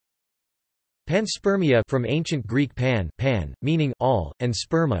Panspermia, from ancient Greek pan, meaning all, and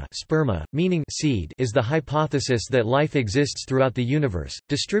sperma, meaning seed, is the hypothesis that life exists throughout the universe,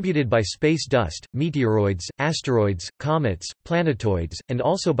 distributed by space dust, meteoroids, asteroids, comets, planetoids, and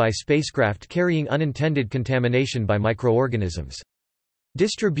also by spacecraft carrying unintended contamination by microorganisms.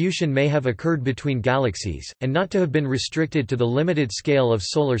 Distribution may have occurred between galaxies, and not to have been restricted to the limited scale of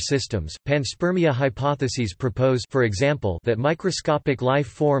solar systems. Panspermia hypotheses propose, for example, that microscopic life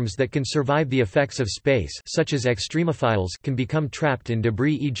forms that can survive the effects of space, such as extremophiles, can become trapped in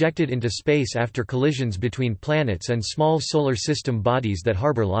debris ejected into space after collisions between planets and small solar system bodies that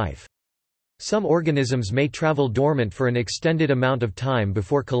harbor life. Some organisms may travel dormant for an extended amount of time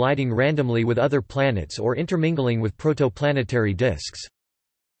before colliding randomly with other planets or intermingling with protoplanetary disks.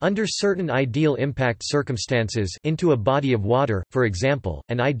 Under certain ideal impact circumstances into a body of water, for example,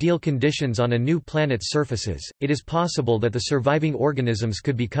 and ideal conditions on a new planet's surfaces, it is possible that the surviving organisms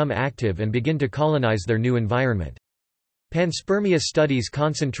could become active and begin to colonize their new environment. Panspermia studies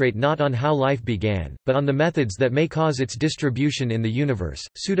concentrate not on how life began, but on the methods that may cause its distribution in the universe.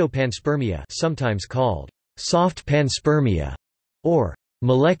 Pseudo-panspermia, sometimes called soft panspermia or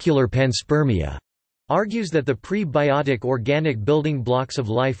molecular panspermia, argues that the pre-biotic organic building blocks of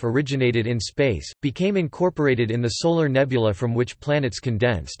life originated in space, became incorporated in the solar nebula from which planets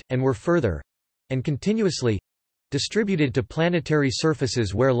condensed, and were further—and continuously—distributed to planetary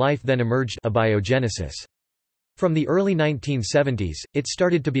surfaces where life then emerged, abiogenesis. From the early 1970s, it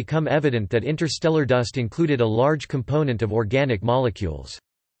started to become evident that interstellar dust included a large component of organic molecules.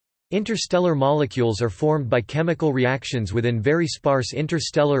 Interstellar molecules are formed by chemical reactions within very sparse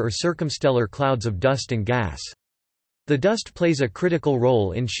interstellar or circumstellar clouds of dust and gas. The dust plays a critical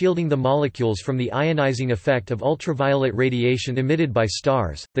role in shielding the molecules from the ionizing effect of ultraviolet radiation emitted by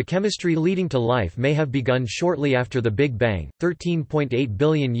stars. The chemistry leading to life may have begun shortly after the Big Bang, 13.8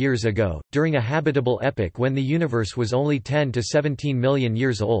 billion years ago, during a habitable epoch when the universe was only 10 to 17 million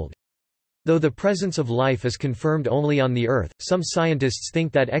years old. Though the presence of life is confirmed only on the Earth, some scientists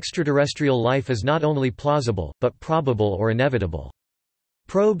think that extraterrestrial life is not only plausible, but probable or inevitable.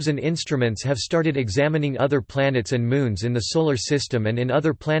 Probes and instruments have started examining other planets and moons in the Solar System and in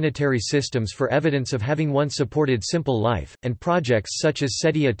other planetary systems for evidence of having once supported simple life, and projects such as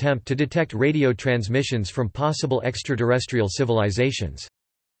SETI attempt to detect radio transmissions from possible extraterrestrial civilizations.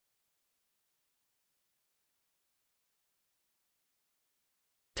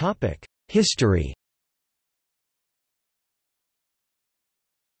 History.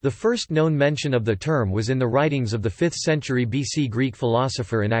 The first known mention of the term was in the writings of the 5th century BC Greek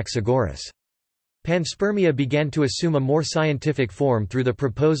philosopher Anaxagoras. Panspermia began to assume a more scientific form through the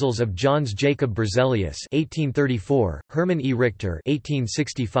proposals of Jöns Jacob Berzelius (1834), Hermann E. Richter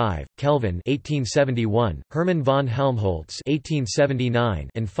 (1865), Kelvin (1871), Hermann von Helmholtz (1879),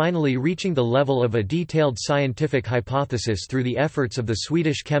 and finally reaching the level of a detailed scientific hypothesis through the efforts of the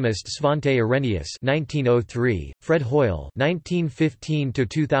Swedish chemist Svante Arrhenius (1903), Fred Hoyle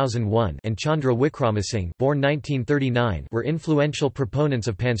 (1915–2001), and Chandra Wickramasinghe (born 1939) were influential proponents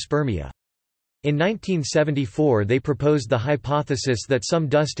of panspermia. In 1974 they proposed the hypothesis that some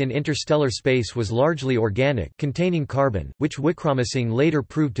dust in interstellar space was largely organic, containing carbon, which Wickramasinghe later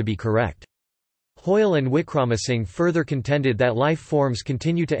proved to be correct. Hoyle and Wickramasinghe further contended that life forms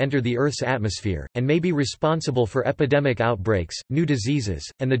continue to enter the Earth's atmosphere, and may be responsible for epidemic outbreaks, new diseases,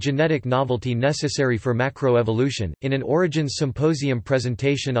 and the genetic novelty necessary for macroevolution. In an Origins Symposium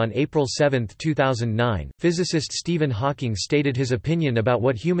presentation on April 7, 2009, physicist Stephen Hawking stated his opinion about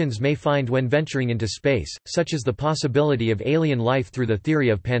what humans may find when venturing into space, such as the possibility of alien life through the theory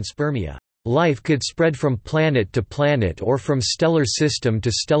of panspermia. Life could spread from planet to planet or from stellar system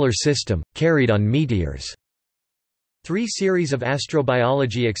to stellar system, carried on meteors. 3 series of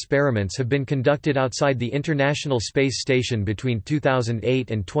astrobiology experiments have been conducted outside the International Space Station between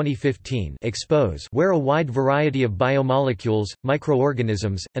 2008 and 2015, EXPOSE, where a wide variety of biomolecules,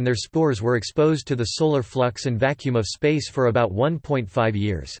 microorganisms, and their spores were exposed to the solar flux and vacuum of space for about 1.5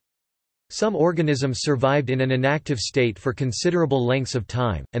 years. Some organisms survived in an inactive state for considerable lengths of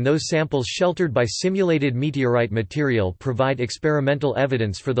time, and those samples sheltered by simulated meteorite material provide experimental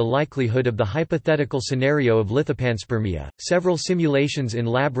evidence for the likelihood of the hypothetical scenario of lithopanspermia. Several simulations in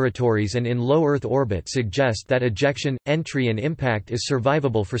laboratories and in low Earth orbit suggest that ejection, entry, and impact is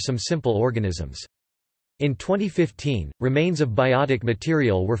survivable for some simple organisms. In 2015, remains of biotic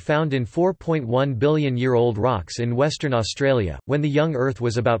material were found in 4.1 billion-year-old rocks in Western Australia, when the young Earth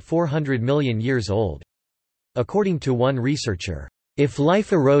was about 400 million years old. According to one researcher, "If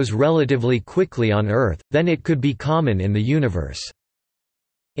life arose relatively quickly on Earth, then it could be common in the universe."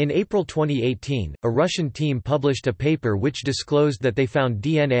 In April 2018, a Russian team published a paper which disclosed that they found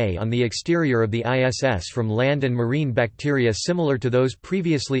DNA on the exterior of the ISS from land and marine bacteria similar to those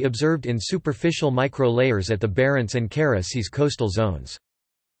previously observed in superficial micro-layers at the Barents and Kara Seas coastal zones.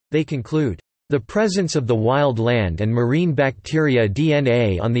 They conclude, "The presence of the wild land and marine bacteria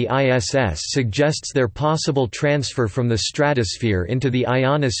DNA on the ISS suggests their possible transfer from the stratosphere into the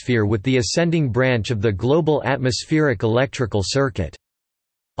ionosphere with the ascending branch of the global atmospheric electrical circuit.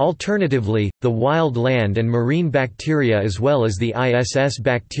 Alternatively, the wild land and marine bacteria as well as the ISS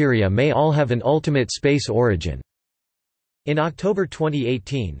bacteria may all have an ultimate space origin." In October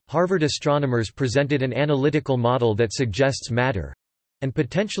 2018, Harvard astronomers presented an analytical model that suggests matter—and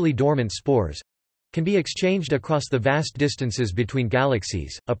potentially dormant spores—can be exchanged across the vast distances between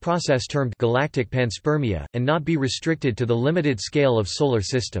galaxies, a process termed galactic panspermia, and not be restricted to the limited scale of solar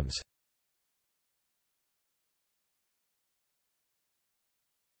systems.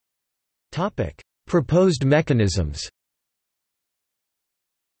 Proposed mechanisms.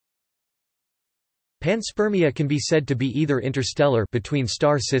 Panspermia can be said to be either interstellar between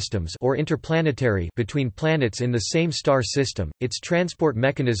star systems or interplanetary between planets in the same star system. Its transport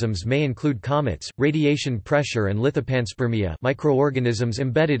mechanisms may include comets, radiation pressure and lithopanspermia, microorganisms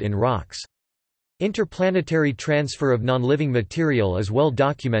embedded in rocks. Interplanetary transfer of non-living material is well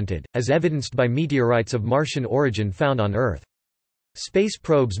documented, as evidenced by meteorites of Martian origin found on Earth. Space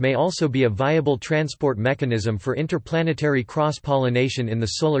probes may also be a viable transport mechanism for interplanetary cross-pollination in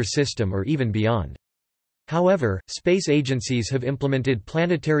the Solar System or even beyond. However, space agencies have implemented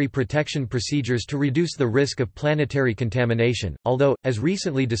planetary protection procedures to reduce the risk of planetary contamination, although, as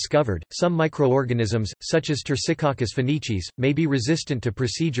recently discovered, some microorganisms, such as Tersicoccus phoenicis, may be resistant to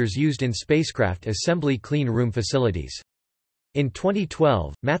procedures used in spacecraft assembly clean room facilities. In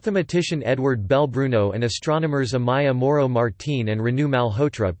 2012, mathematician Edward Bell Bruno and astronomers Amaya Moro-Martin and Renu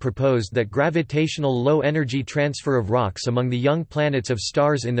Malhotra proposed that gravitational low-energy transfer of rocks among the young planets of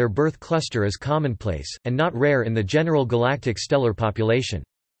stars in their birth cluster is commonplace, and not rare in the general galactic stellar population.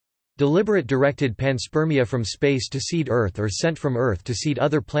 Deliberate directed panspermia from space to seed Earth or sent from Earth to seed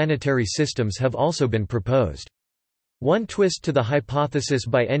other planetary systems have also been proposed. One twist to the hypothesis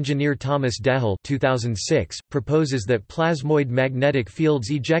by engineer Thomas Dehel 2006, proposes that plasmoid magnetic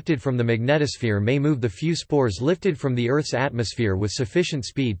fields ejected from the magnetosphere may move the few spores lifted from the Earth's atmosphere with sufficient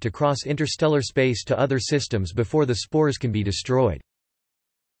speed to cross interstellar space to other systems before the spores can be destroyed.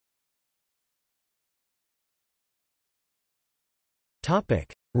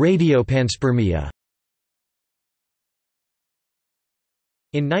 Radiopanspermia.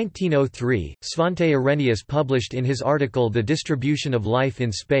 In 1903, Svante Arrhenius published in his article The Distribution of Life in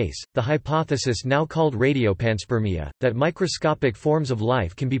Space, the hypothesis now called radiopanspermia, that microscopic forms of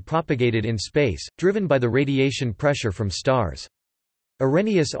life can be propagated in space, driven by the radiation pressure from stars.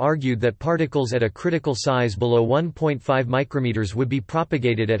 Arrhenius argued that particles at a critical size below 1.5 micrometers would be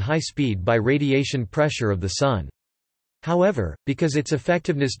propagated at high speed by radiation pressure of the Sun. However, because its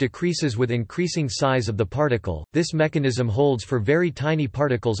effectiveness decreases with increasing size of the particle, this mechanism holds for very tiny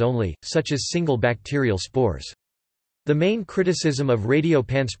particles only, such as single bacterial spores. The main criticism of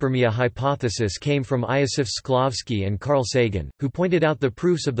radiopanspermia hypothesis came from Iosif Shklovsky and Carl Sagan, who pointed out the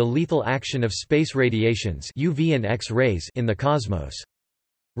proofs of the lethal action of space radiations UV and X-rays in the cosmos.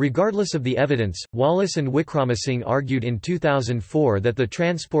 Regardless of the evidence, Wallace and Wickramasinghe argued in 2004 that the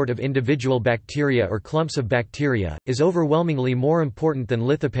transport of individual bacteria or clumps of bacteria, is overwhelmingly more important than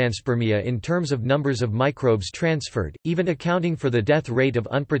lithopanspermia in terms of numbers of microbes transferred, even accounting for the death rate of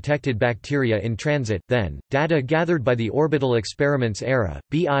unprotected bacteria in transit. Then, data gathered by the orbital experiments ERA,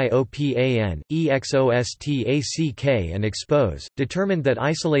 BIOPAN, EXOSTACK and EXPOSE, determined that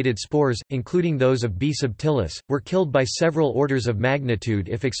isolated spores, including those of B. subtilis, were killed by several orders of magnitude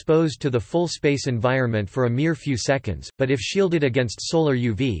if exposed to the full space environment for a mere few seconds, but if shielded against solar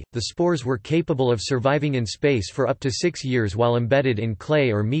UV, the spores were capable of surviving in space for up to 6 years while embedded in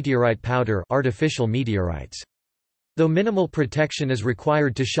clay or meteorite powder, artificial meteorites. Though minimal protection is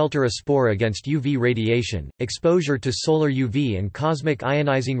required to shelter a spore against UV radiation, exposure to solar UV and cosmic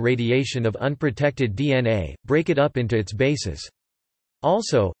ionizing radiation of unprotected DNA break it up into its bases.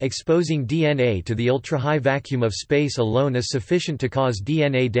 Also, exposing DNA to the ultra-high vacuum of space alone is sufficient to cause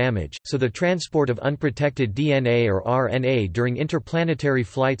DNA damage, so the transport of unprotected DNA or RNA during interplanetary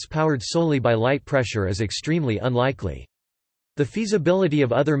flights powered solely by light pressure is extremely unlikely. The feasibility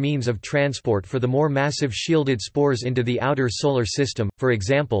of other means of transport for the more massive shielded spores into the outer solar system, for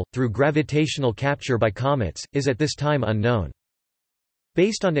example, through gravitational capture by comets, is at this time unknown.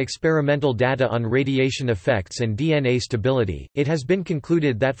 Based on experimental data on radiation effects and DNA stability, it has been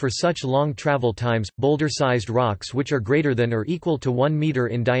concluded that for such long travel times, boulder-sized rocks which are greater than or equal to 1 meter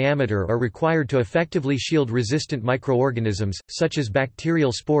in diameter are required to effectively shield resistant microorganisms, such as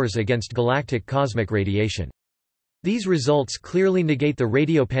bacterial spores, against galactic cosmic radiation. These results clearly negate the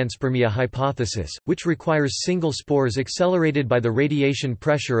Radiopanspermia hypothesis, which requires single spores accelerated by the radiation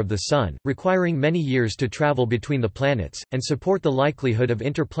pressure of the Sun, requiring many years to travel between the planets, and support the likelihood of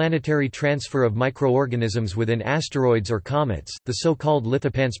interplanetary transfer of microorganisms within asteroids or comets, the so-called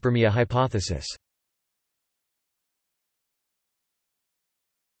Lithopanspermia hypothesis.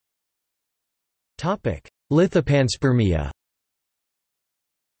 Lithopanspermia.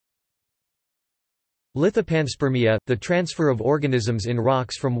 Lithopanspermia, the transfer of organisms in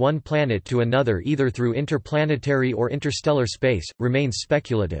rocks from one planet to another either through interplanetary or interstellar space, remains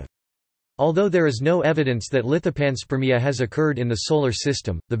speculative. Although there is no evidence that lithopanspermia has occurred in the Solar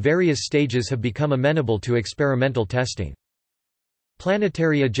System, the various stages have become amenable to experimental testing.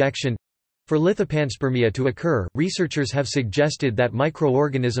 Planetary ejection. For lithopanspermia to occur, researchers have suggested that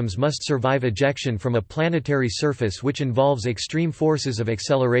microorganisms must survive ejection from a planetary surface, which involves extreme forces of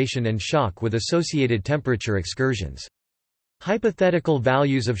acceleration and shock with associated temperature excursions. Hypothetical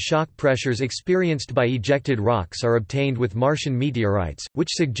values of shock pressures experienced by ejected rocks are obtained with Martian meteorites, which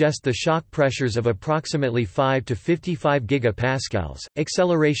suggest the shock pressures of approximately 5 to 55 gigapascals,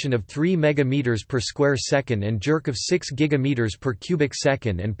 acceleration of 3 megameters per square second and jerk of 6 gigameters per cubic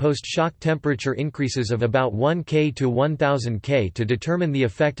second, and post-shock temperature increases of about 1 K to 1000 K. To determine the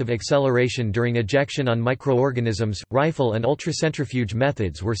effect of acceleration during ejection on microorganisms, rifle and ultracentrifuge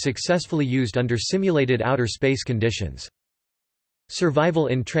methods were successfully used under simulated outer space conditions. Survival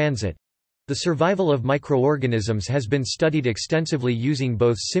in transit. The survival of microorganisms has been studied extensively using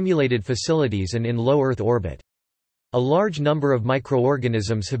both simulated facilities and in low Earth orbit. A large number of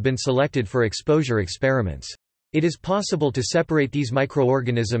microorganisms have been selected for exposure experiments. It is possible to separate these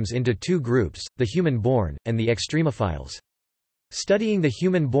microorganisms into two groups, the human-born, and the extremophiles. Studying the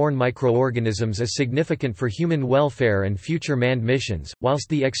human-born microorganisms is significant for human welfare and future manned missions, whilst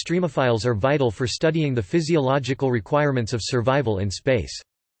the extremophiles are vital for studying the physiological requirements of survival in space.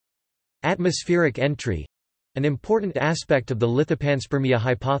 Atmospheric entry. An important aspect of the lithopanspermia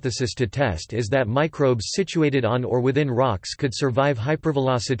hypothesis to test is that microbes situated on or within rocks could survive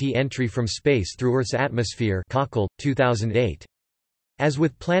hypervelocity entry from space through Earth's atmosphere. Cockle, 2008. As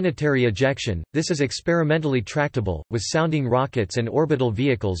with planetary ejection, this is experimentally tractable, with sounding rockets and orbital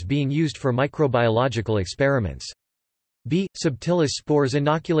vehicles being used for microbiological experiments. B. subtilis spores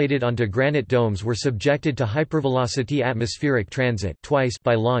inoculated onto granite domes were subjected to hypervelocity atmospheric transit twice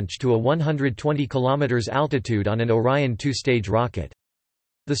by launch to a 120 km altitude on an Orion 2-stage rocket.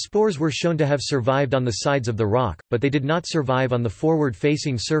 The spores were shown to have survived on the sides of the rock, but they did not survive on the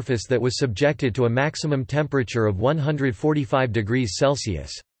forward-facing surface that was subjected to a maximum temperature of 145 degrees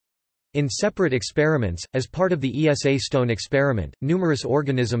Celsius. In separate experiments, as part of the ESA stone experiment, numerous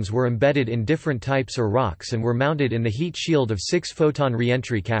organisms were embedded in different types or rocks and were mounted in the heat shield of 6-photon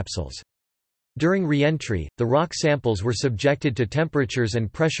reentry capsules. During reentry, the rock samples were subjected to temperatures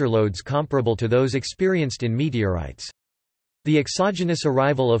and pressure loads comparable to those experienced in meteorites. The exogenous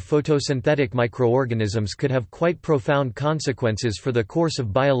arrival of photosynthetic microorganisms could have quite profound consequences for the course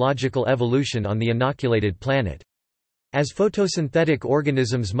of biological evolution on the inoculated planet. As photosynthetic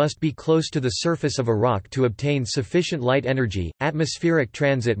organisms must be close to the surface of a rock to obtain sufficient light energy, atmospheric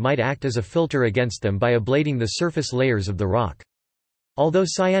transit might act as a filter against them by ablating the surface layers of the rock. Although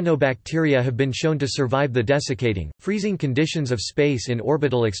cyanobacteria have been shown to survive the desiccating, freezing conditions of space in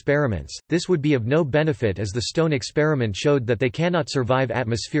orbital experiments, this would be of no benefit as the stone experiment showed that they cannot survive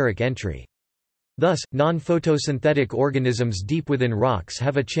atmospheric entry. Thus, non-photosynthetic organisms deep within rocks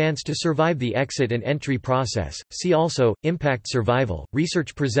have a chance to survive the exit and entry process. See also, impact survival.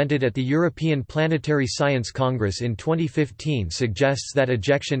 Research presented at the European Planetary Science Congress in 2015 suggests that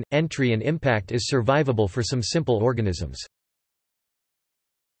ejection, entry and impact is survivable for some simple organisms.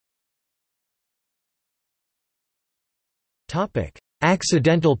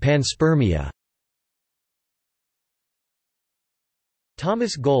 Accidental panspermia.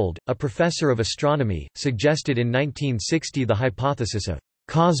 Thomas Gold, a professor of astronomy, suggested in 1960 the hypothesis of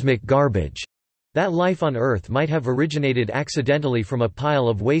cosmic garbage, that life on Earth might have originated accidentally from a pile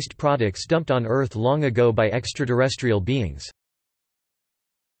of waste products dumped on Earth long ago by extraterrestrial beings.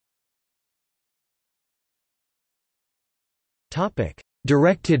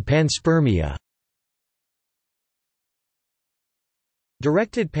 Directed panspermia.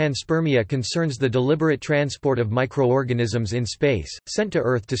 Directed panspermia concerns the deliberate transport of microorganisms in space, sent to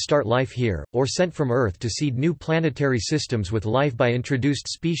Earth to start life here, or sent from Earth to seed new planetary systems with life by introduced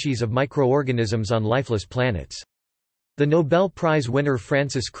species of microorganisms on lifeless planets. The Nobel Prize winner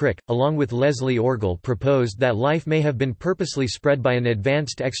Francis Crick, along with Leslie Orgel, proposed that life may have been purposely spread by an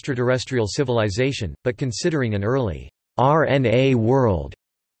advanced extraterrestrial civilization, but considering an early RNA world,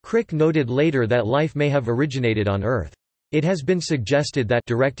 Crick noted later that life may have originated on Earth. It has been suggested that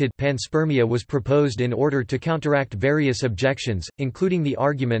directed panspermia was proposed in order to counteract various objections, including the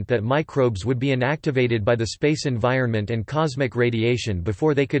argument that microbes would be inactivated by the space environment and cosmic radiation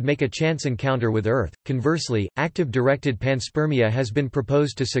before they could make a chance encounter with Earth. Conversely, active directed panspermia has been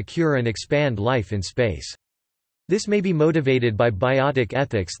proposed to secure and expand life in space. This may be motivated by biotic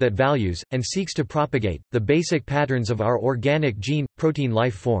ethics that values, and seeks to propagate, the basic patterns of our organic gene-protein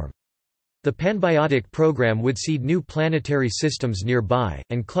life form. The panbiotic program would seed new planetary systems nearby,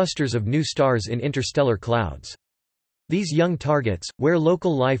 and clusters of new stars in interstellar clouds. These young targets, where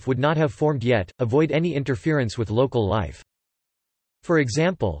local life would not have formed yet, avoid any interference with local life. For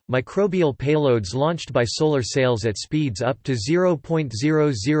example, microbial payloads launched by solar sails at speeds up to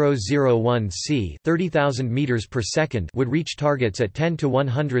 0.0001 c (30,000 meters per second) would reach targets at 10 to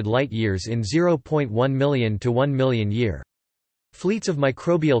 100 light-years in 0.1 million to 1 million year. Fleets of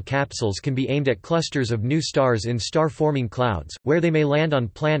microbial capsules can be aimed at clusters of new stars in star-forming clouds, where they may land on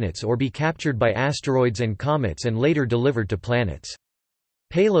planets or be captured by asteroids and comets and later delivered to planets.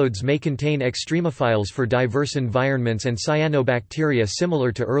 Payloads may contain extremophiles for diverse environments and cyanobacteria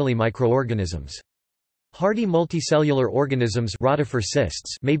similar to early microorganisms. Hardy multicellular organisms rotifer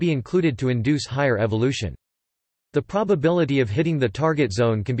cysts may be included to induce higher evolution. The probability of hitting the target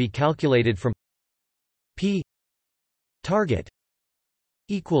zone can be calculated from p target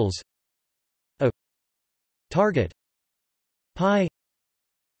equals a target pi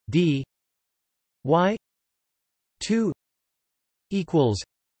d y 2 equals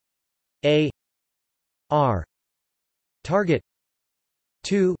a r target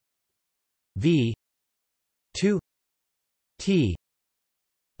 2 v 2 t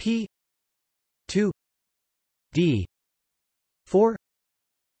p 2 d 4.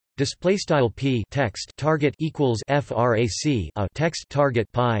 Display style p text target equals frac a text target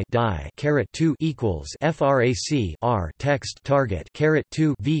pi die caret 2 equals frac r text target caret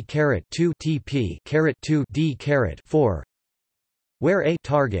 2 v caret 2 tp caret 2 d caret 4, where a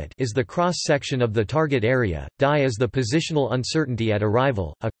target is the cross-section of the target area, die is the positional uncertainty at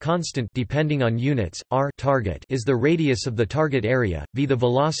arrival, a constant depending on units, r target is the radius of the target area, v the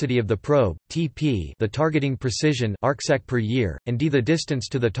velocity of the probe, tp the targeting precision arcsec per year, and d the distance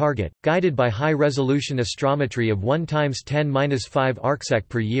to the target, guided by high-resolution astrometry of 1 × 10⁻⁵ arcsec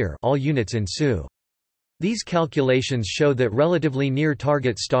per year, all units in SU. These calculations show that relatively near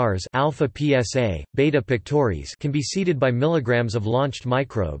target stars alpha Psa, beta Pictoris can be seeded by milligrams of launched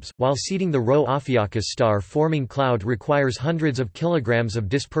microbes, while seeding the Rho Ophiuchus star-forming cloud requires hundreds of kilograms of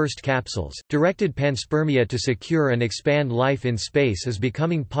dispersed capsules. Directed panspermia to secure and expand life in space is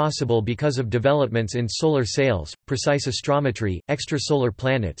becoming possible because of developments in solar sails, precise astrometry, extrasolar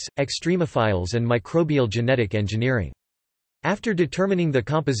planets, extremophiles and microbial genetic engineering. After determining the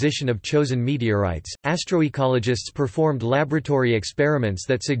composition of chosen meteorites, astroecologists performed laboratory experiments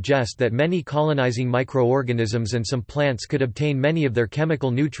that suggest that many colonizing microorganisms and some plants could obtain many of their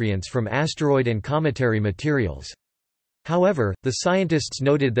chemical nutrients from asteroid and cometary materials. However, the scientists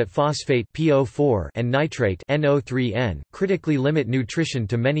noted that phosphate (PO4) and nitrate (NO3N) critically limit nutrition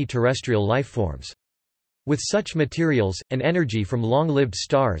to many terrestrial lifeforms. With such materials, and energy from long-lived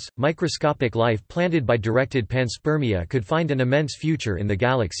stars, microscopic life planted by directed panspermia could find an immense future in the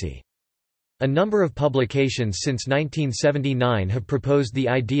galaxy. A number of publications since 1979 have proposed the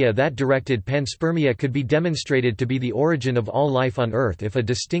idea that directed panspermia could be demonstrated to be the origin of all life on Earth if a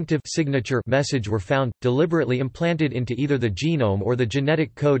distinctive signature message were found, deliberately implanted into either the genome or the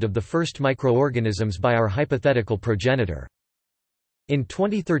genetic code of the first microorganisms by our hypothetical progenitor. In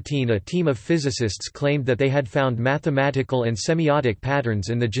 2013, a team of physicists claimed that they had found mathematical and semiotic patterns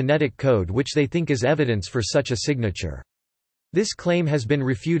in the genetic code which they think is evidence for such a signature. This claim has been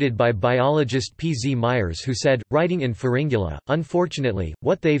refuted by biologist P. Z. Myers, who said, writing in Pharyngula, "Unfortunately,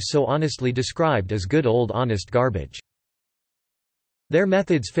 what they've so honestly described is good old honest garbage." Their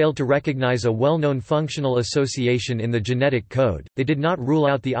methods failed to recognize a well-known functional association in the genetic code. They did not rule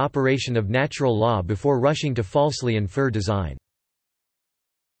out the operation of natural law before rushing to falsely infer design.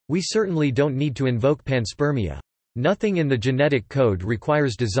 We certainly don't need to invoke panspermia. Nothing in the genetic code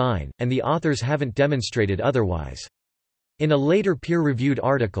requires design, and the authors haven't demonstrated otherwise. In a later peer-reviewed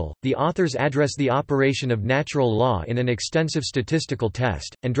article, the authors address the operation of natural law in an extensive statistical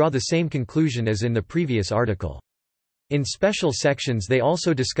test, and draw the same conclusion as in the previous article. In special sections they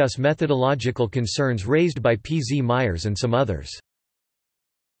also discuss methodological concerns raised by P. Z. Myers and some others.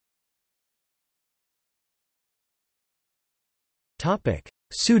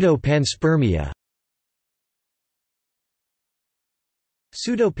 Pseudo-panspermia.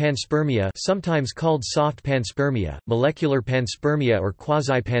 Pseudo-panspermia, sometimes called soft panspermia, molecular panspermia or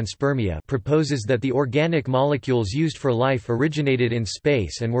quasi-panspermia, proposes that the organic molecules used for life originated in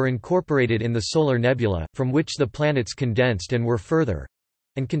space and were incorporated in the solar nebula, from which the planets condensed and were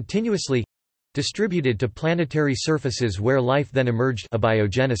further—and continuously—distributed to planetary surfaces where life then emerged,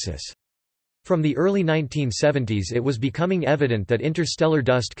 abiogenesis. From the early 1970s it was becoming evident that interstellar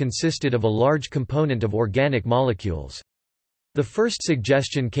dust consisted of a large component of organic molecules. The first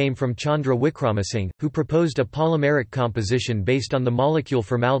suggestion came from Chandra Wickramasinghe, who proposed a polymeric composition based on the molecule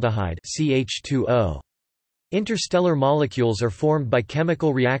formaldehyde CH2O. Interstellar molecules are formed by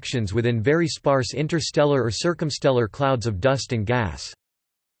chemical reactions within very sparse interstellar or circumstellar clouds of dust and gas.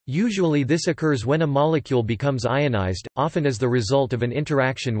 Usually this occurs when a molecule becomes ionized, often as the result of an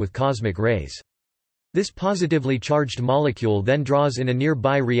interaction with cosmic rays. This positively charged molecule then draws in a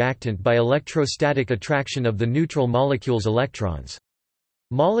nearby reactant by electrostatic attraction of the neutral molecule's electrons.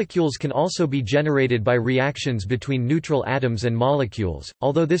 Molecules can also be generated by reactions between neutral atoms and molecules,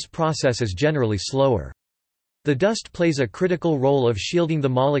 although this process is generally slower. The dust plays a critical role of shielding the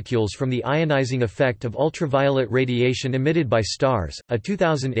molecules from the ionizing effect of ultraviolet radiation emitted by stars. A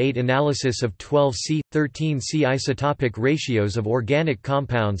 2008 analysis of 12C-13C isotopic ratios of organic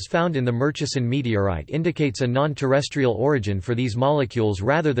compounds found in the Murchison meteorite indicates a non-terrestrial origin for these molecules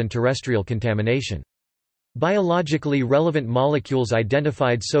rather than terrestrial contamination. Biologically relevant molecules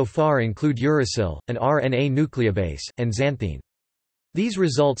identified so far include uracil, an RNA nucleobase, and xanthine. These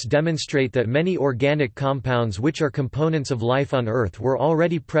results demonstrate that many organic compounds which are components of life on Earth were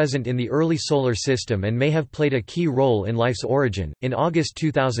already present in the early solar system and may have played a key role in life's origin. In August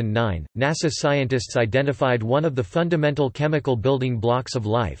 2009, NASA scientists identified one of the fundamental chemical building blocks of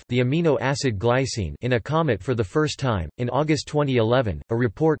life, the amino acid glycine, in a comet for the first time. In August 2011, a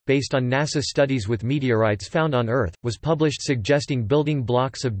report, based on NASA studies with meteorites found on Earth, was published suggesting building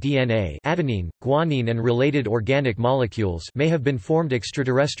blocks of DNA, adenine, guanine, and related organic molecules may have been formed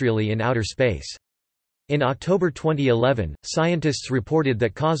extraterrestrially in outer space. In October 2011, scientists reported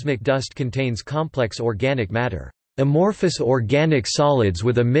that cosmic dust contains complex organic matter, amorphous organic solids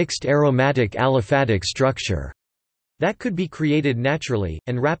with a mixed aromatic aliphatic structure, that could be created naturally,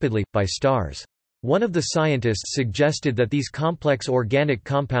 and rapidly, by stars. One of the scientists suggested that these complex organic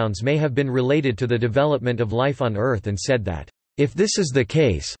compounds may have been related to the development of life on Earth and said that, "If this is the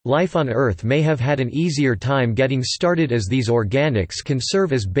case, life on Earth may have had an easier time getting started as these organics can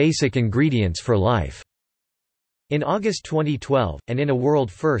serve as basic ingredients for life." In August 2012, and in a world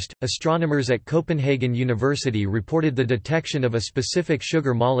first, astronomers at Copenhagen University reported the detection of a specific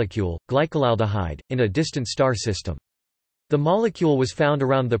sugar molecule, glycolaldehyde, in a distant star system. The molecule was found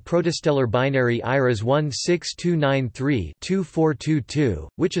around the protostellar binary IRAS 16293-2422,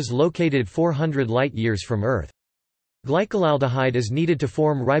 which is located 400 light-years from Earth. Glycolaldehyde is needed to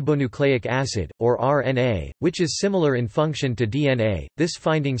form ribonucleic acid, or RNA, which is similar in function to DNA. This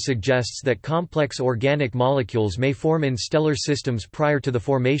finding suggests that complex organic molecules may form in stellar systems prior to the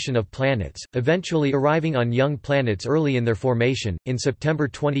formation of planets, eventually arriving on young planets early in their formation. In September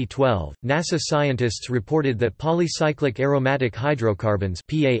 2012, NASA scientists reported that polycyclic aromatic hydrocarbons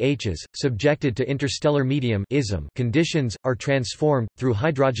 (PAHs), subjected to interstellar medium (ISM) conditions, are transformed, through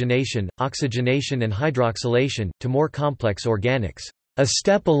hydrogenation, oxygenation, and hydroxylation, to more complex organics, a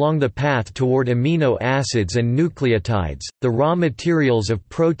step along the path toward amino acids and nucleotides, the raw materials of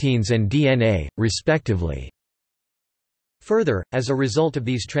proteins and DNA, respectively. Further, as a result of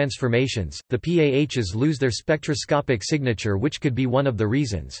these transformations, the PAHs lose their spectroscopic signature, which could be one of the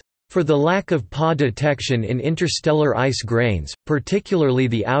reasons for the lack of PA detection in interstellar ice grains, particularly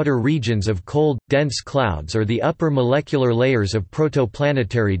the outer regions of cold, dense clouds or the upper molecular layers of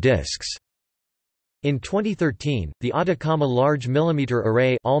protoplanetary disks. In 2013, the Atacama Large Millimeter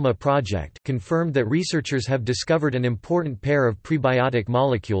Array (ALMA) project confirmed that researchers have discovered an important pair of prebiotic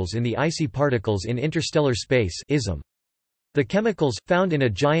molecules in the icy particles in interstellar space (ISM). The chemicals, found in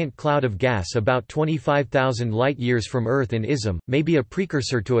a giant cloud of gas about 25,000 light-years from Earth in ISM, may be a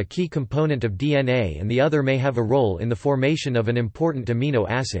precursor to a key component of DNA, and the other may have a role in the formation of an important amino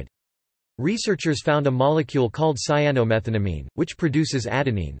acid. Researchers found a molecule called cyanomethanamine, which produces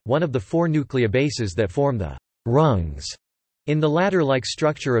adenine, one of the 4 nucleobases that form the rungs in the ladder-like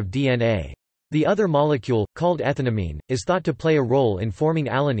structure of DNA. The other molecule, called ethanamine, is thought to play a role in forming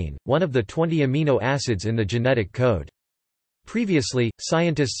alanine, one of the 20 amino acids in the genetic code. Previously,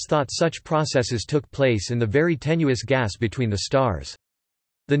 scientists thought such processes took place in the very tenuous gas between the stars.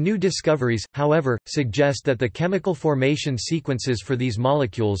 The new discoveries, however, suggest that the chemical formation sequences for these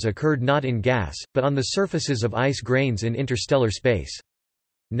molecules occurred not in gas, but on the surfaces of ice grains in interstellar space.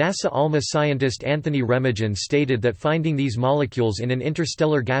 NASA ALMA scientist Anthony Remigen stated that finding these molecules in an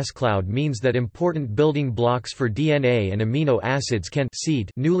interstellar gas cloud means that important building blocks for DNA and amino acids can seed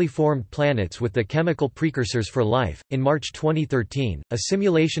newly formed planets with the chemical precursors for life. In March 2013, a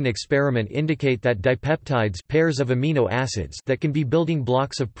simulation experiment indicated that dipeptides, pairs of amino acids that can be building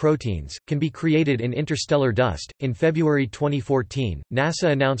blocks of proteins, can be created in interstellar dust. In February 2014,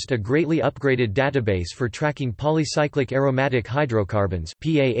 NASA announced a greatly upgraded database for tracking polycyclic aromatic hydrocarbons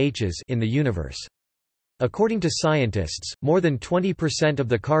in the universe. According to scientists, more than 20% of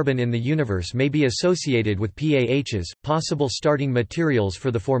the carbon in the universe may be associated with PAHs, possible starting materials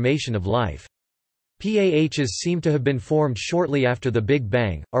for the formation of life. PAHs seem to have been formed shortly after the Big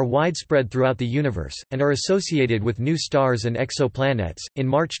Bang, are widespread throughout the universe, and are associated with new stars and exoplanets. In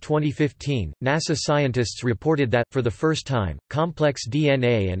March 2015, NASA scientists reported that, for the first time, complex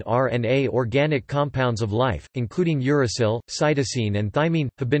DNA and RNA organic compounds of life, including uracil, cytosine, and thymine,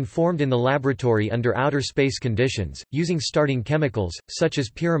 have been formed in the laboratory under outer space conditions, using starting chemicals, such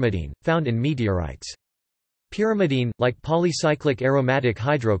as pyrimidine, found in meteorites. Pyrimidine, like polycyclic aromatic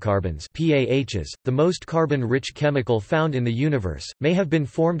hydrocarbons (PAHs), the most carbon-rich chemical found in the universe, may have been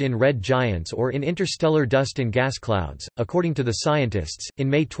formed in red giants or in interstellar dust and gas clouds. According to the scientists, in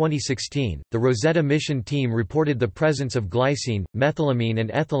May 2016, the Rosetta mission team reported the presence of glycine, methylamine, and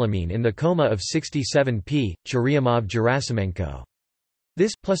ethylamine in the coma of 67P Churyumov-Gerasimenko.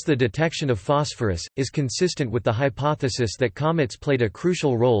 This, plus the detection of phosphorus, is consistent with the hypothesis that comets played a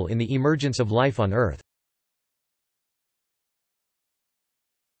crucial role in the emergence of life on Earth.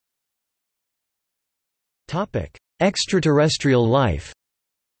 Extraterrestrial life.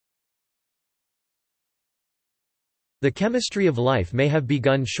 The chemistry of life may have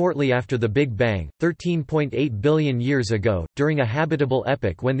begun shortly after the Big Bang, 13.8 billion years ago, during a habitable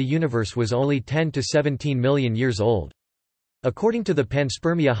epoch when the universe was only 10 to 17 million years old. According to the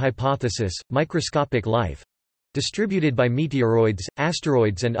panspermia hypothesis, microscopic life, distributed by meteoroids,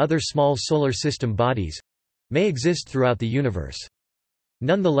 asteroids and other small solar system bodies, may exist throughout the universe.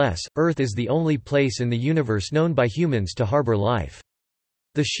 Nonetheless, Earth is the only place in the universe known by humans to harbor life.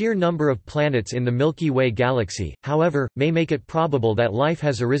 The sheer number of planets in the Milky Way galaxy, however, may make it probable that life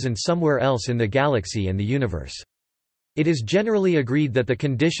has arisen somewhere else in the galaxy and the universe. It is generally agreed that the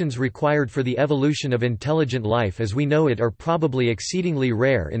conditions required for the evolution of intelligent life as we know it are probably exceedingly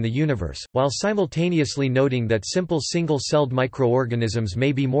rare in the universe, while simultaneously noting that simple single-celled microorganisms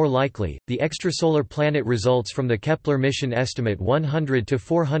may be more likely. The extrasolar planet results from the Kepler mission estimate 100 to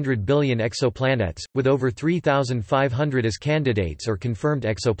 400 billion exoplanets, with over 3,500 as candidates or confirmed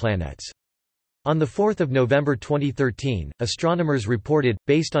exoplanets. On 4 November 2013, astronomers reported,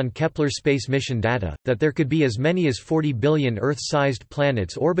 based on Kepler space mission data, that there could be as many as 40 billion Earth-sized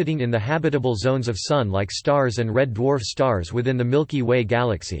planets orbiting in the habitable zones of Sun-like stars and red dwarf stars within the Milky Way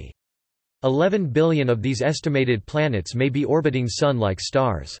galaxy. 11 billion of these estimated planets may be orbiting Sun-like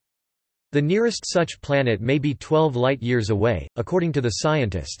stars. The nearest such planet may be 12 light-years away. According to the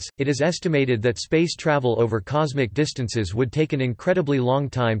scientists, it is estimated that space travel over cosmic distances would take an incredibly long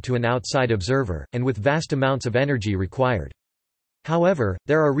time to an outside observer, and with vast amounts of energy required. However,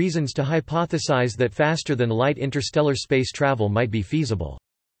 there are reasons to hypothesize that faster-than-light interstellar space travel might be feasible.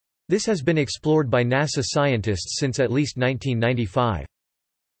 This has been explored by NASA scientists since at least 1995.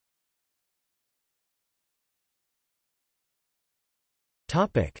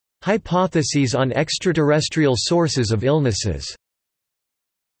 Hypotheses on extraterrestrial sources of illnesses.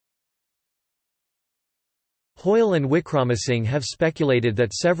 Hoyle and Wickramasinghe have speculated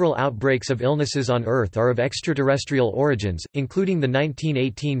that several outbreaks of illnesses on Earth are of extraterrestrial origins, including the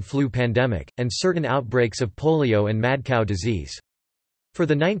 1918 flu pandemic, and certain outbreaks of polio and mad cow disease. For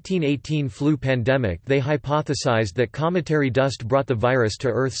the 1918 flu pandemic, they hypothesized that cometary dust brought the virus to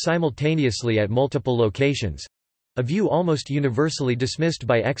Earth simultaneously at multiple locations, a view almost universally dismissed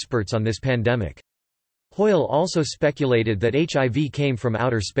by experts on this pandemic. Hoyle also speculated that HIV came from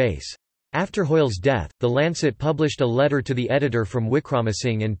outer space. After Hoyle's death, The Lancet published a letter to the editor from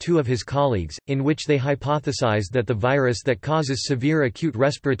Wickramasinghe and two of his colleagues, in which they hypothesized that the virus that causes severe acute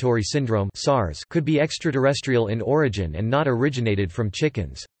respiratory syndrome (SARS) could be extraterrestrial in origin and not originated from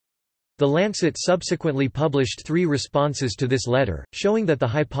chickens. The Lancet subsequently published 3 responses to this letter, showing that the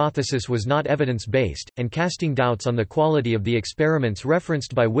hypothesis was not evidence-based, and casting doubts on the quality of the experiments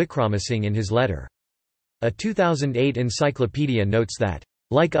referenced by Wickramasinghe in his letter. A 2008 encyclopedia notes that,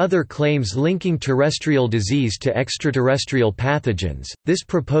 "Like other claims linking terrestrial disease to extraterrestrial pathogens, this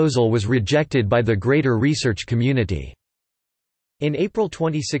proposal was rejected by the greater research community." In April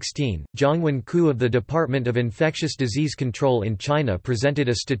 2016, Zhongwen Ku of the Department of Infectious Disease Control in China presented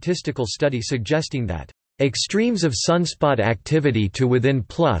a statistical study suggesting that extremes of sunspot activity to within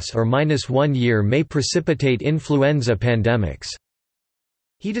 ±1 year may precipitate influenza pandemics.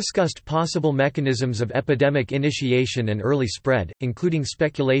 He discussed possible mechanisms of epidemic initiation and early spread, including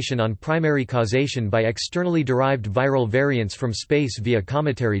speculation on primary causation by externally derived viral variants from space via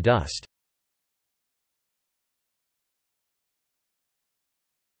cometary dust.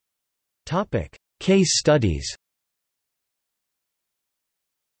 Case studies.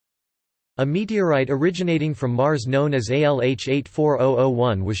 A meteorite originating from Mars known as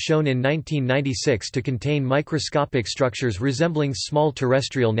ALH-84001 was shown in 1996 to contain microscopic structures resembling small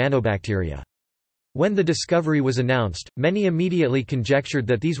terrestrial nanobacteria. When the discovery was announced, many immediately conjectured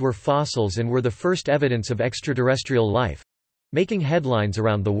that these were fossils and were the first evidence of extraterrestrial life—making headlines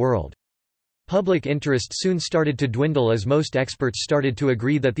around the world. Public interest soon started to dwindle as most experts started to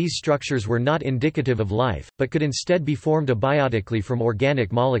agree that these structures were not indicative of life, but could instead be formed abiotically from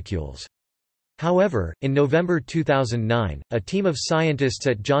organic molecules. However, in November 2009, a team of scientists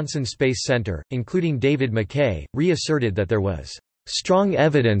at Johnson Space Center, including David McKay, reasserted that there was strong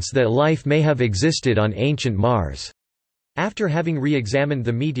evidence that life may have existed on ancient Mars, after having re-examined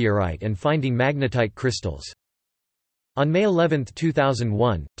the meteorite and finding magnetite crystals. On May 11,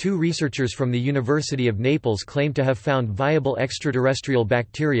 2001, 2 researchers from the University of Naples claimed to have found viable extraterrestrial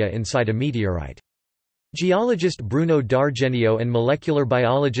bacteria inside a meteorite. Geologist Bruno D'Argenio and molecular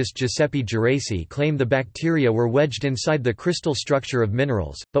biologist Giuseppe Geraci claim the bacteria were wedged inside the crystal structure of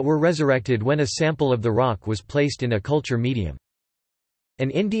minerals, but were resurrected when a sample of the rock was placed in a culture medium. An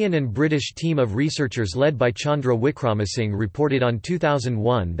Indian and British team of researchers led by Chandra Wickramasinghe reported on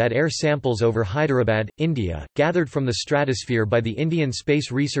 2001 that air samples over Hyderabad, India, gathered from the stratosphere by the Indian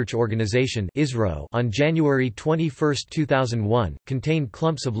Space Research Organisation (ISRO) on January 21, 2001, contained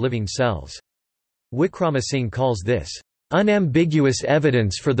clumps of living cells. Wickramasinghe calls this unambiguous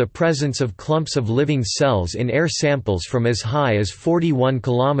evidence for the presence of clumps of living cells in air samples from as high as 41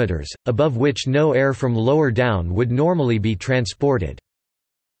 km, above which no air from lower down would normally be transported.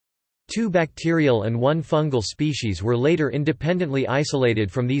 2 bacterial and 1 fungal species were later independently isolated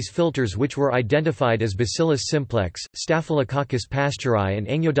from these filters, which were identified as Bacillus simplex, Staphylococcus pasteuri and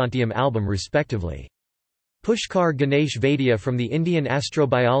Engiodontium album respectively. Pushkar Ganesh Vaidya from the Indian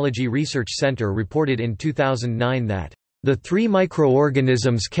Astrobiology Research Centre reported in 2009 that the 3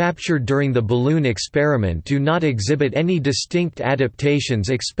 microorganisms captured during the balloon experiment do not exhibit any distinct adaptations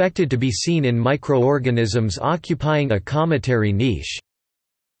expected to be seen in microorganisms occupying a cometary niche.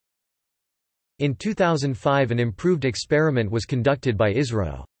 In 2005 an improved experiment was conducted by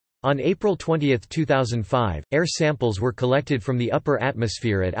ISRO. On April 20, 2005, air samples were collected from the upper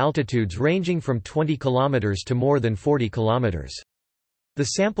atmosphere at altitudes ranging from 20 km to more than 40 km. The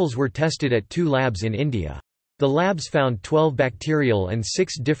samples were tested at 2 labs in India. The labs found 12 bacterial and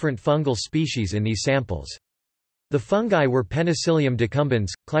 6 different fungal species in these samples. The fungi were Penicillium decumbens,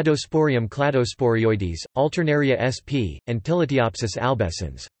 Cladosporium cladosporioides, Alternaria sp., and Tilitiopsis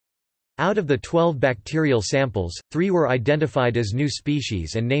albescens. Out of the 12 bacterial samples, 3 were identified as new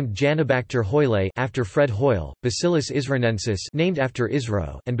species and named Janibacter hoyle after Fred Hoyle, Bacillus israenensis named after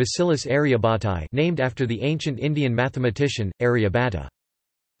ISRO, and Bacillus aryabhatae named after the ancient Indian mathematician Aryabhata.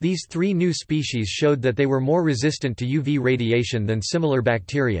 These 3 new species showed that they were more resistant to UV radiation than similar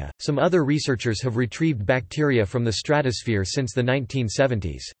bacteria. Some other researchers have retrieved bacteria from the stratosphere since the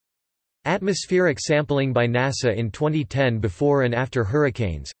 1970s. Atmospheric sampling by NASA in 2010 before and after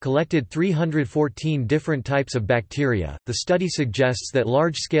hurricanes collected 314 different types of bacteria. The study suggests that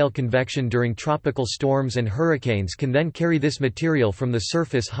large-scale convection during tropical storms and hurricanes can then carry this material from the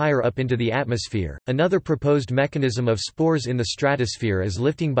surface higher up into the atmosphere. Another proposed mechanism of spores in the stratosphere is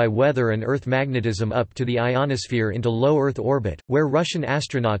lifting by weather and Earth magnetism up to the ionosphere into low Earth orbit, where Russian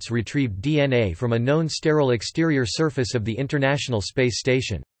astronauts retrieved DNA from a known sterile exterior surface of the International Space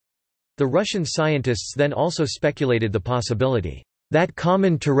Station. The Russian scientists then also speculated the possibility that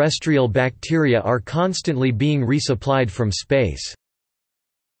common terrestrial bacteria are constantly being resupplied from space.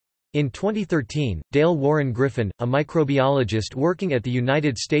 In 2013, Dale Warren Griffin, a microbiologist working at the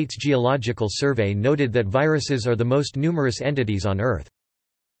United States Geological Survey, noted that viruses are the most numerous entities on Earth.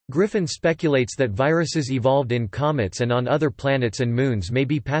 Griffin speculates that viruses evolved in comets and on other planets and moons may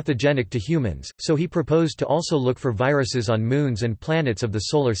be pathogenic to humans, so he proposed to also look for viruses on moons and planets of the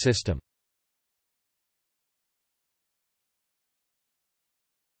Solar System.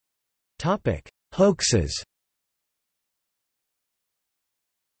 Hoaxes.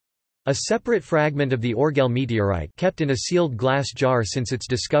 A separate fragment of the Orgel meteorite, kept in a sealed glass jar since its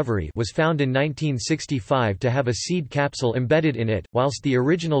discovery, was found in 1965 to have a seed capsule embedded in it, whilst the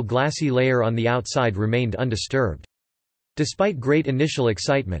original glassy layer on the outside remained undisturbed. Despite great initial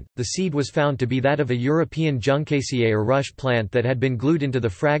excitement, the seed was found to be that of a European Juncaceae or rush plant that had been glued into the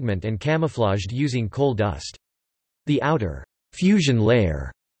fragment and camouflaged using coal dust. The outer fusion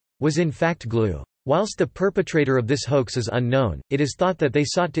layer was in fact glue. Whilst the perpetrator of this hoax is unknown, it is thought that they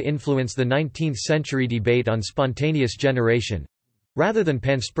sought to influence the 19th-century debate on spontaneous generation—rather than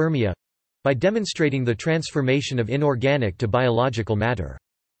panspermia—by demonstrating the transformation of inorganic to biological matter.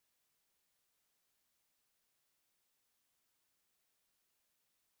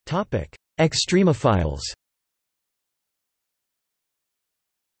 Extremophiles.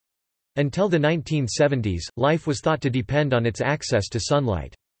 Until the 1970s, life was thought to depend on its access to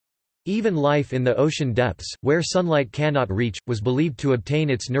sunlight. Even life in the ocean depths, where sunlight cannot reach, was believed to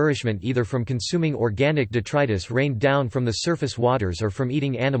obtain its nourishment either from consuming organic detritus rained down from the surface waters or from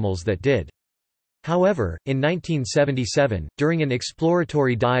eating animals that did. However, in 1977, during an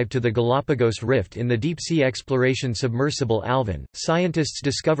exploratory dive to the Galapagos Rift in the deep-sea exploration submersible Alvin, scientists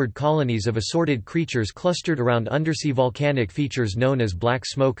discovered colonies of assorted creatures clustered around undersea volcanic features known as black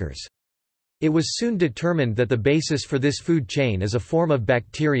smokers. It was soon determined that the basis for this food chain is a form of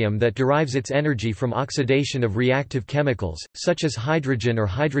bacterium that derives its energy from oxidation of reactive chemicals, such as hydrogen or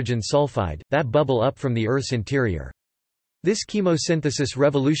hydrogen sulfide, that bubble up from the Earth's interior. This chemosynthesis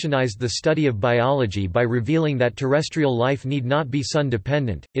revolutionized the study of biology by revealing that terrestrial life need not be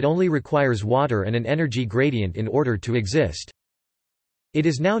sun-dependent, it only requires water and an energy gradient in order to exist. It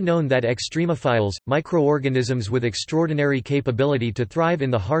is now known that extremophiles, microorganisms with extraordinary capability to thrive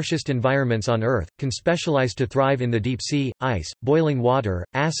in the harshest environments on Earth, can specialize to thrive in the deep sea, ice, boiling water,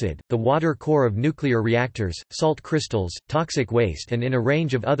 acid, the water core of nuclear reactors, salt crystals, toxic waste, and in a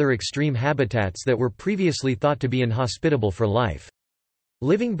range of other extreme habitats that were previously thought to be inhospitable for life.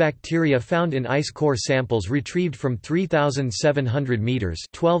 Living bacteria found in ice core samples retrieved from 3,700 meters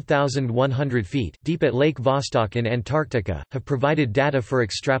 (12,100 feet) deep at Lake Vostok in Antarctica have provided data for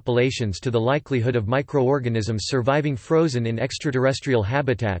extrapolations to the likelihood of microorganisms surviving frozen in extraterrestrial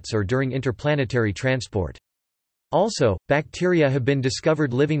habitats or during interplanetary transport. Also, bacteria have been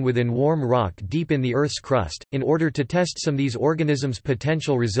discovered living within warm rock deep in the Earth's crust. In order to test some of these organisms'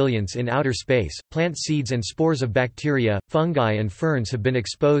 potential resilience in outer space, plant seeds and spores of bacteria, fungi, and ferns have been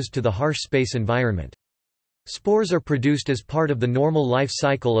exposed to the harsh space environment. Spores are produced as part of the normal life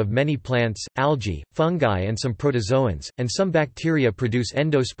cycle of many plants, algae, fungi, and some protozoans, and some bacteria produce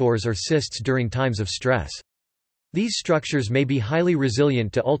endospores or cysts during times of stress. These structures may be highly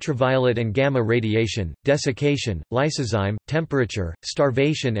resilient to ultraviolet and gamma radiation, desiccation, lysozyme, temperature,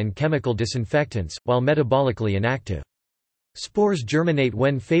 starvation, and chemical disinfectants, while metabolically inactive. Spores germinate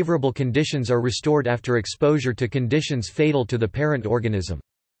when favorable conditions are restored after exposure to conditions fatal to the parent organism.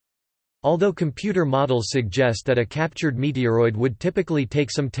 Although computer models suggest that a captured meteoroid would typically take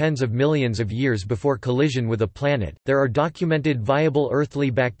some tens of millions of years before collision with a planet, there are documented viable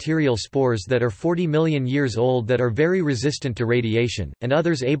earthly bacterial spores that are 40 million years old that are very resistant to radiation, and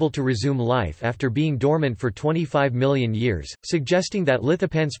others able to resume life after being dormant for 25 million years, suggesting that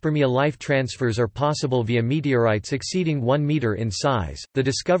Lithopanspermia life transfers are possible via meteorites exceeding 1 meter in size. The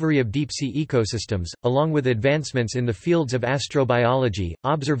discovery of deep-sea ecosystems, along with advancements in the fields of astrobiology,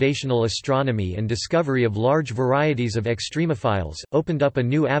 observational astronomy, and discovery of large varieties of extremophiles, opened up a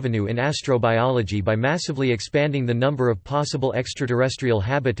new avenue in astrobiology by massively expanding the number of possible extraterrestrial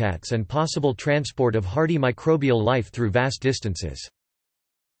habitats and possible transport of hardy microbial life through vast distances.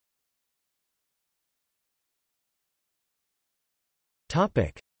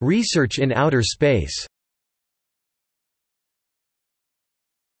 Research in outer space.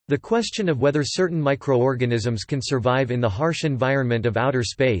 The question of whether certain microorganisms can survive in the harsh environment of outer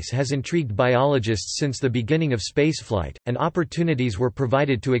space has intrigued biologists since the beginning of spaceflight, and opportunities were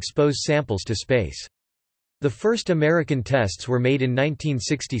provided to expose samples to space. The first American tests were made in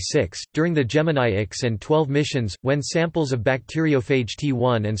 1966, during the Gemini X and 12 missions, when samples of bacteriophage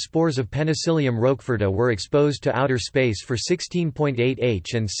T1 and spores of Penicillium roqueforti were exposed to outer space for 16.8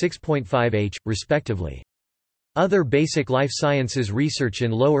 H and 6.5 H, respectively. Other basic life sciences research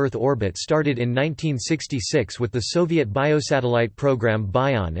in low Earth orbit started in 1966 with the Soviet biosatellite program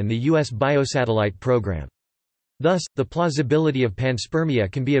BION and the U.S. biosatellite program. Thus, the plausibility of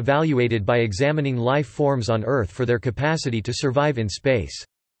panspermia can be evaluated by examining life forms on Earth for their capacity to survive in space.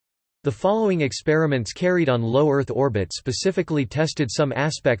 The following experiments carried on low Earth orbit specifically tested some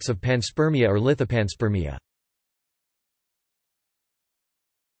aspects of panspermia or lithopanspermia.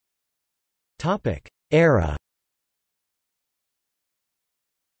 Era.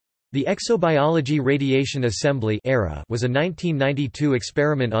 The Exobiology Radiation Assembly (ERA) was a 1992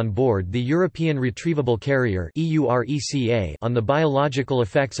 experiment on board the European Retrievable Carrier on the biological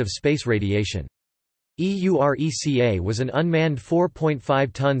effects of space radiation. EURECA was an unmanned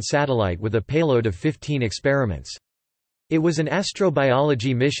 4.5-ton satellite with a payload of 15 experiments. It was an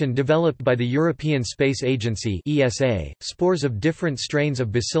astrobiology mission developed by the European Space Agency (ESA). Spores of different strains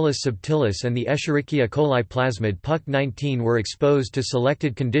of Bacillus subtilis and the Escherichia coli plasmid PUC-19 were exposed to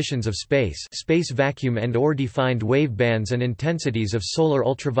selected conditions of space vacuum and/or defined wave bands and intensities of solar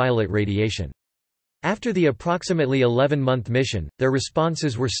ultraviolet radiation. After the approximately 11-month mission, their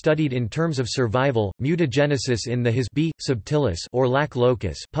responses were studied in terms of survival, mutagenesis in the His B. subtilis or lac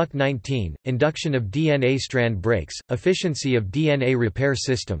locus PUC-19, induction of DNA strand breaks, efficiency of DNA repair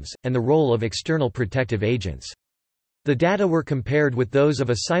systems, and the role of external protective agents. The data were compared with those of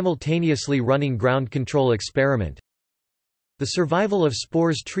a simultaneously running ground control experiment. The survival of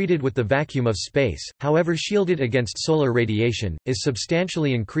spores treated with the vacuum of space, however shielded against solar radiation, is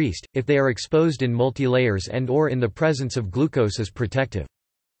substantially increased, if they are exposed in multilayers and/or in the presence of glucose as protective.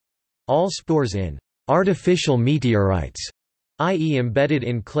 All spores in artificial meteorites, i.e. embedded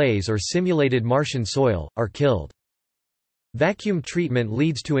in clays or simulated Martian soil, are killed. Vacuum treatment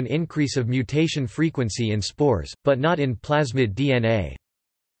leads to an increase of mutation frequency in spores, but not in plasmid DNA.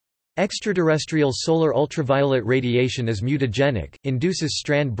 Extraterrestrial solar ultraviolet radiation is mutagenic, induces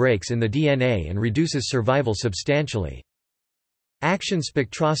strand breaks in the DNA and reduces survival substantially. Action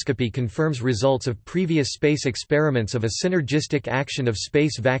spectroscopy confirms results of previous space experiments of a synergistic action of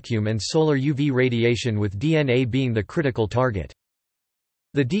space vacuum and solar UV radiation with DNA being the critical target.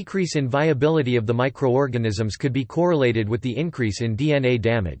 The decrease in viability of the microorganisms could be correlated with the increase in DNA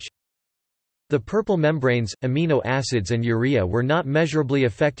damage. The purple membranes, amino acids and urea were not measurably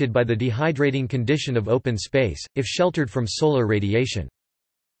affected by the dehydrating condition of open space, if sheltered from solar radiation.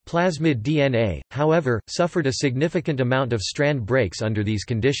 Plasmid DNA, however, suffered a significant amount of strand breaks under these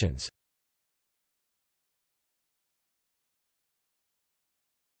conditions.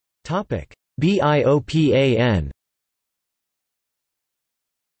 BIOPAN.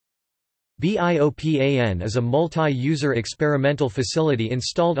 BIOPAN is a multi-user experimental facility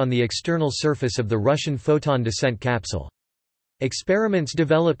installed on the external surface of the Russian Photon descent capsule. Experiments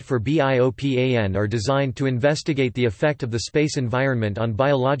developed for BIOPAN are designed to investigate the effect of the space environment on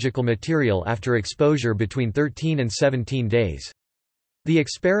biological material after exposure between 13 and 17 days. The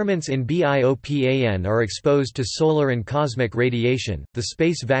experiments in BIOPAN are exposed to solar and cosmic radiation, the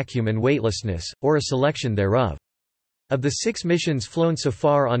space vacuum and weightlessness, or a selection thereof. Of the 6 missions flown so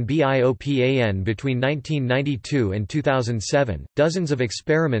far on BIOPAN between 1992 and 2007, dozens of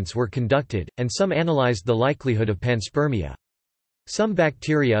experiments were conducted, and some analyzed the likelihood of panspermia. Some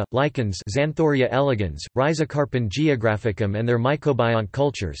bacteria, lichens Xanthoria elegans, Rhizocarpon geographicum and their mycobiont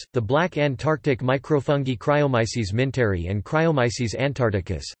cultures, the black Antarctic microfungi Cryomyces minteri and Cryomyces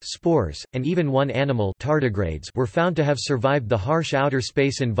antarcticus, spores, and even one animal tardigrades were found to have survived the harsh outer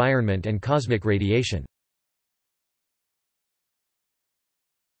space environment and cosmic radiation.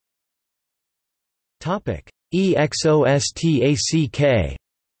 EXOSTACK.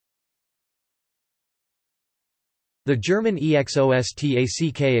 The German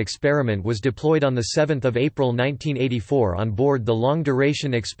EXOSTACK experiment was deployed on 7 April 1984 on board the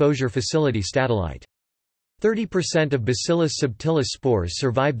Long-Duration Exposure Facility satellite. 30% of Bacillus subtilis spores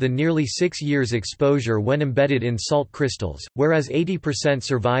survived the nearly 6 years exposure when embedded in salt crystals, whereas 80%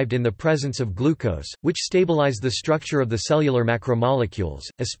 survived in the presence of glucose, which stabilize the structure of the cellular macromolecules,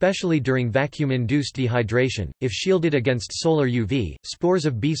 especially during vacuum-induced dehydration. If shielded against solar UV, spores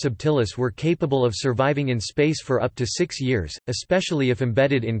of B. subtilis were capable of surviving in space for up to 6 years, especially if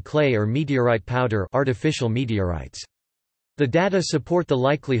embedded in clay or meteorite powder, artificial meteorites. The data support the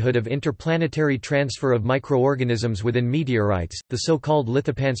likelihood of interplanetary transfer of microorganisms within meteorites, the so-called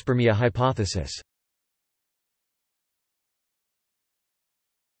Lithopanspermia hypothesis.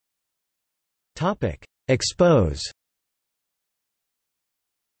 Expose.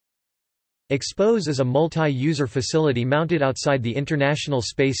 Expose is a multi-user facility mounted outside the International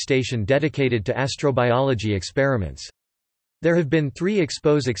Space Station dedicated to astrobiology experiments. There have been 3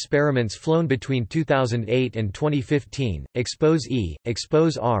 Expose experiments flown between 2008 and 2015, Expose E,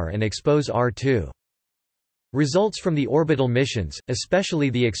 Expose R and Expose R2. Results from the orbital missions, especially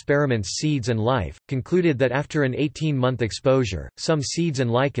the experiments Seeds and Life, concluded that after an 18-month exposure, some seeds and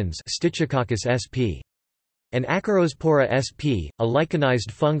lichens Stichococcus sp. and Acarospora sp., a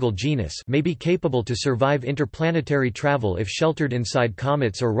lichenized fungal genus, may be capable to survive interplanetary travel if sheltered inside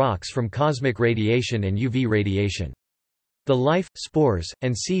comets or rocks from cosmic radiation and UV radiation. The life, spores,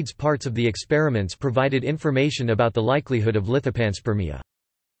 and seeds parts of the experiments provided information about the likelihood of lithopanspermia.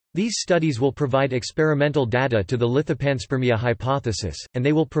 These studies will provide experimental data to the lithopanspermia hypothesis, and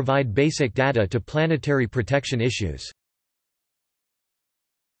they will provide basic data to planetary protection issues.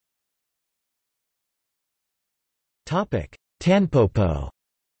 Tanpopo.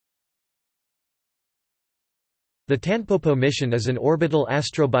 The Tanpopo mission is an orbital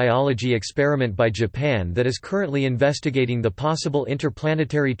astrobiology experiment by Japan that is currently investigating the possible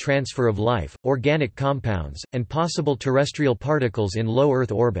interplanetary transfer of life, organic compounds, and possible terrestrial particles in low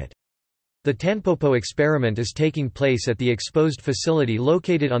Earth orbit. The Tanpopo experiment is taking place at the exposed facility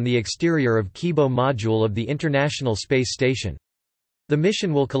located on the exterior of Kibo module of the International Space Station. The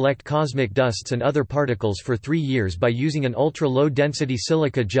mission will collect cosmic dusts and other particles for 3 years by using an ultra-low-density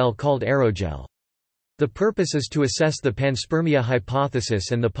silica gel called aerogel. The purpose is to assess the panspermia hypothesis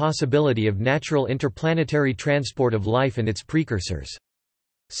and the possibility of natural interplanetary transport of life and its precursors.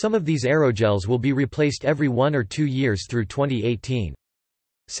 Some of these aerogels will be replaced every 1 or 2 years through 2018.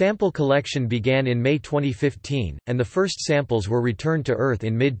 Sample collection began in May 2015, and the first samples were returned to Earth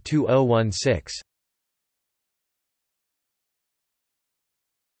in mid-2016.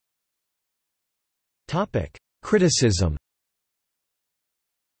 Criticism.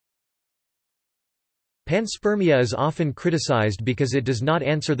 Panspermia is often criticized because it does not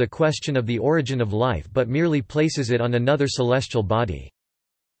answer the question of the origin of life but merely places it on another celestial body.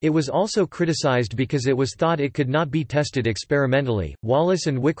 It was also criticized because it was thought it could not be tested experimentally. Wallace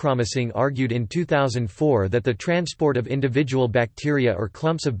and Wickramasinghe argued in 2004 that the transport of individual bacteria or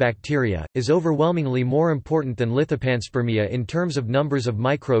clumps of bacteria is overwhelmingly more important than lithopanspermia in terms of numbers of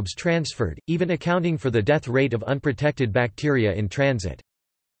microbes transferred, even accounting for the death rate of unprotected bacteria in transit.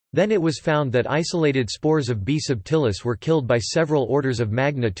 Then it was found that isolated spores of B. subtilis were killed by several orders of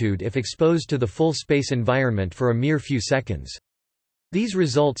magnitude if exposed to the full space environment for a mere few seconds. These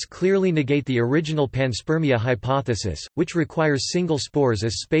results clearly negate the original panspermia hypothesis, which requires single spores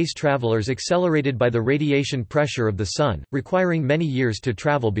as space travelers accelerated by the radiation pressure of the Sun, requiring many years to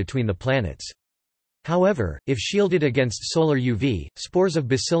travel between the planets. However, if shielded against solar UV, spores of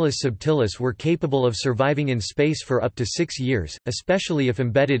Bacillus subtilis were capable of surviving in space for up to 6 years, especially if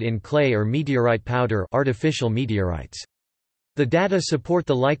embedded in clay or meteorite powder, artificial meteorites. The data support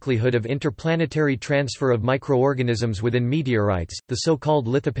the likelihood of interplanetary transfer of microorganisms within meteorites, the so-called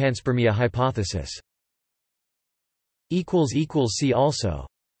lithopanspermia hypothesis. See also